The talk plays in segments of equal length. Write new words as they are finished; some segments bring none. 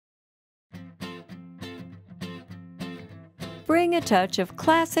Bring a touch of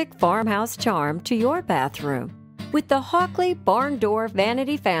classic farmhouse charm to your bathroom with the Hawkley Barn Door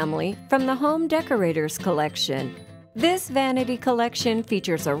Vanity family from the Home Decorators collection. This vanity collection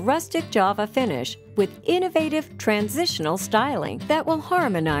features a rustic Java finish with innovative transitional styling that will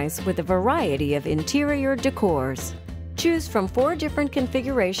harmonize with a variety of interior decors. Choose from 4 different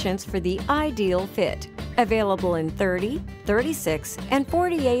configurations for the ideal fit. Available in 30, 36, and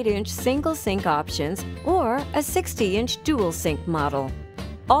 48-inch single sink options or a 60-inch dual sink model.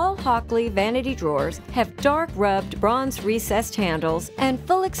 All Hawkley vanity drawers have dark rubbed bronze recessed handles and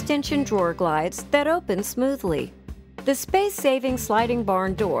full extension drawer glides that open smoothly. The space-saving sliding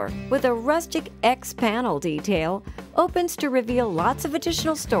barn door with a rustic X panel detail opens to reveal lots of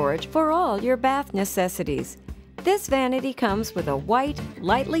additional storage for all your bath necessities. This vanity comes with a white,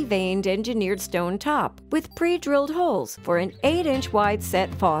 lightly veined engineered stone top with pre-drilled holes for an 8-inch wide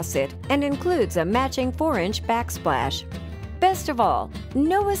set faucet and includes a matching 4-inch backsplash. Best of all,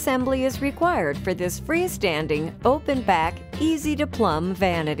 no assembly is required for this freestanding, open-back, easy-to-plumb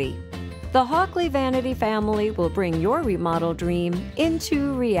vanity. The Hawkley Vanity family will bring your remodel dream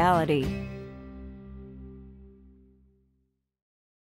into reality.